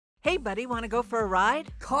Hey, buddy, want to go for a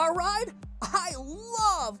ride? Car ride? I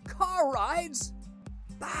love car rides!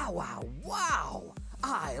 Bow wow wow!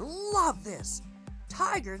 I love this!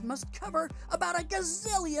 Tigard must cover about a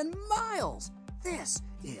gazillion miles! This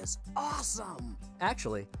is awesome!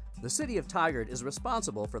 Actually, the city of Tigard is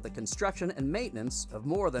responsible for the construction and maintenance of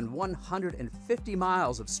more than 150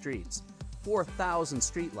 miles of streets, 4,000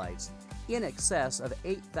 streetlights, in excess of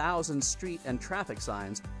 8,000 street and traffic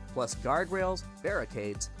signs, plus guardrails,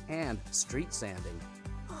 barricades, and street sanding.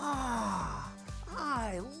 Ah,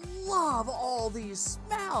 I love all these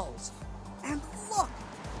smells! And look,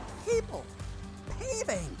 people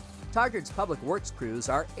paving! Tigard's public works crews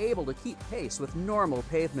are able to keep pace with normal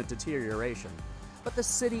pavement deterioration, but the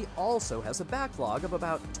city also has a backlog of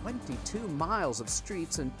about 22 miles of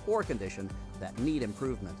streets in poor condition that need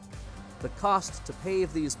improvement. The cost to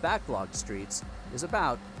pave these backlogged streets is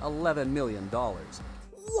about $11 million.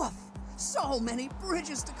 Woof! So many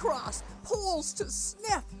bridges to cross, poles to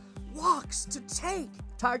sniff, walks to take.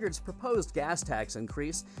 Tigard's proposed gas tax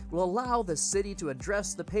increase will allow the city to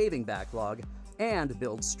address the paving backlog and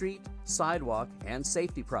build street, sidewalk, and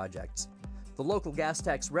safety projects. The local gas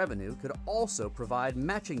tax revenue could also provide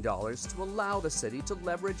matching dollars to allow the city to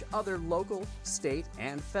leverage other local, state,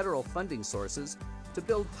 and federal funding sources to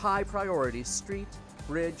build high-priority street,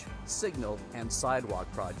 bridge, signal, and sidewalk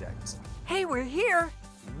projects. Hey, we're here!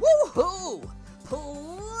 Woohoo!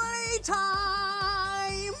 Playtime!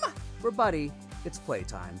 For Buddy, it's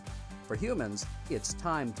playtime. For humans, it's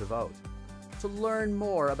time to vote. To learn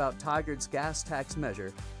more about Tigard's gas tax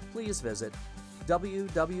measure, please visit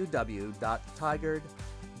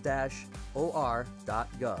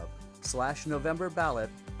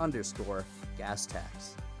www.tigard-or.gov/NovemberBallot_gas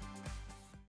tax.